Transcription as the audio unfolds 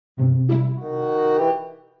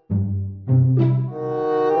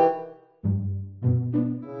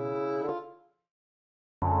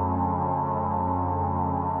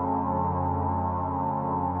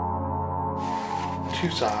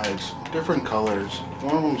size, different colors.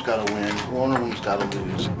 One of them's got to win, one of them's got to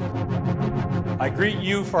lose. I greet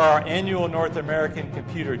you for our annual North American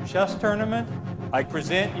Computer Chess Tournament. I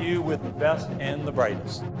present you with the best and the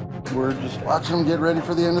brightest. We're just watching them get ready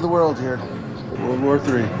for the end of the world here. World War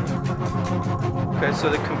III. Okay,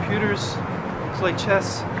 so the computers play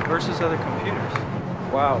chess versus other computers.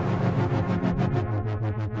 Wow.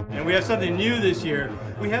 And we have something new this year.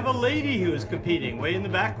 We have a lady who is competing way in the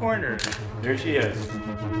back corner. There she is.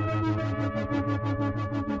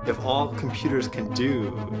 If all computers can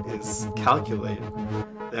do is calculate,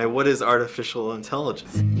 then what is artificial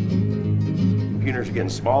intelligence? Computers are getting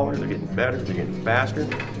smaller, they're getting better, they're getting faster.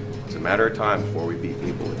 It's a matter of time before we beat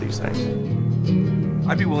people with these things.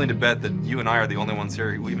 I'd be willing to bet that you and I are the only ones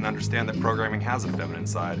here who even understand that programming has a feminine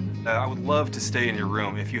side. I would love to stay in your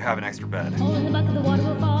room if you have an extra bed. Hole in the back of the water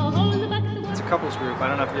will fall, hole in the back of the water. It's a couples group. I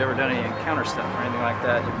don't know if you've ever done any encounter stuff or anything like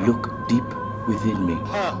that. Look deep within me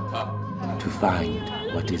to find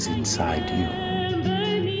what is inside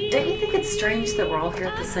you. Don't you think it's strange that we're all here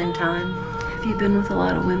at the same time? Have you been with a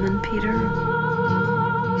lot of women, Peter?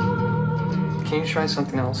 Can you try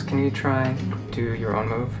something else? Can you try do your own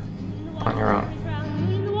move on your own?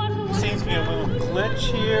 Seems to be a little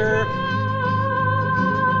glitch here.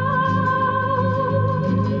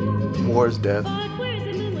 War is death.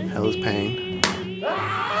 Hell is pain.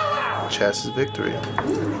 Chess is victory.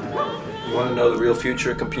 You want to know the real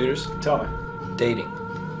future of computers? Tell me. Dating.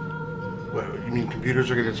 What, you mean computers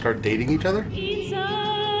are going to start dating each other?